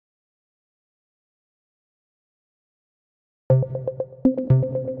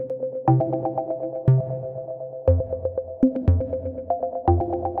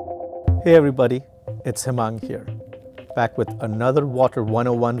Hey everybody, it's Hemang here, back with another Water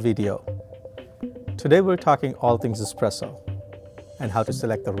 101 video. Today we're talking all things espresso and how to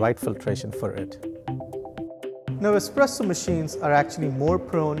select the right filtration for it. Now, espresso machines are actually more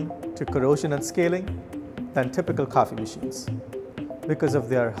prone to corrosion and scaling than typical coffee machines because of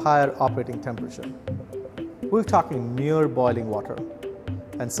their higher operating temperature. We're talking near boiling water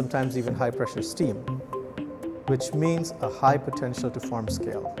and sometimes even high pressure steam, which means a high potential to form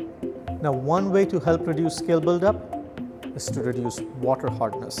scale. Now, one way to help reduce scale buildup is to reduce water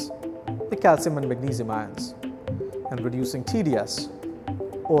hardness, the calcium and magnesium ions, and reducing TDS,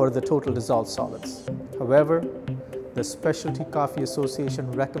 or the total dissolved solids. However, the Specialty Coffee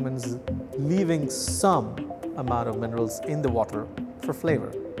Association recommends leaving some amount of minerals in the water for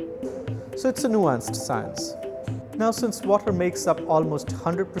flavor. So it's a nuanced science. Now, since water makes up almost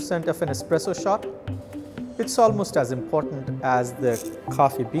 100% of an espresso shot, it's almost as important as the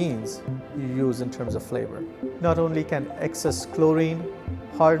coffee beans you use in terms of flavor. Not only can excess chlorine,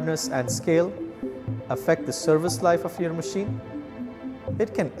 hardness, and scale affect the service life of your machine,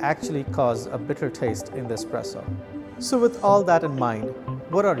 it can actually cause a bitter taste in the espresso. So with all that in mind,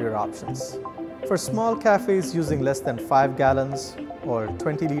 what are your options? For small cafes using less than 5 gallons or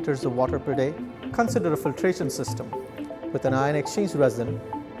 20 liters of water per day, consider a filtration system with an ion exchange resin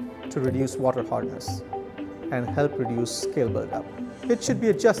to reduce water hardness and help reduce scale buildup. It should be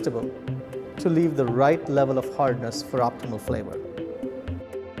adjustable to leave the right level of hardness for optimal flavor.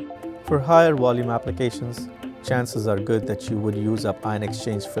 For higher volume applications, chances are good that you would use up ion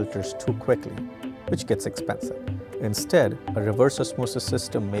exchange filters too quickly, which gets expensive. Instead, a reverse osmosis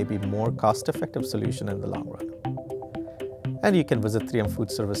system may be a more cost-effective solution in the long run. And you can visit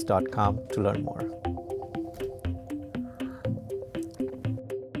 3mfoodservice.com to learn more.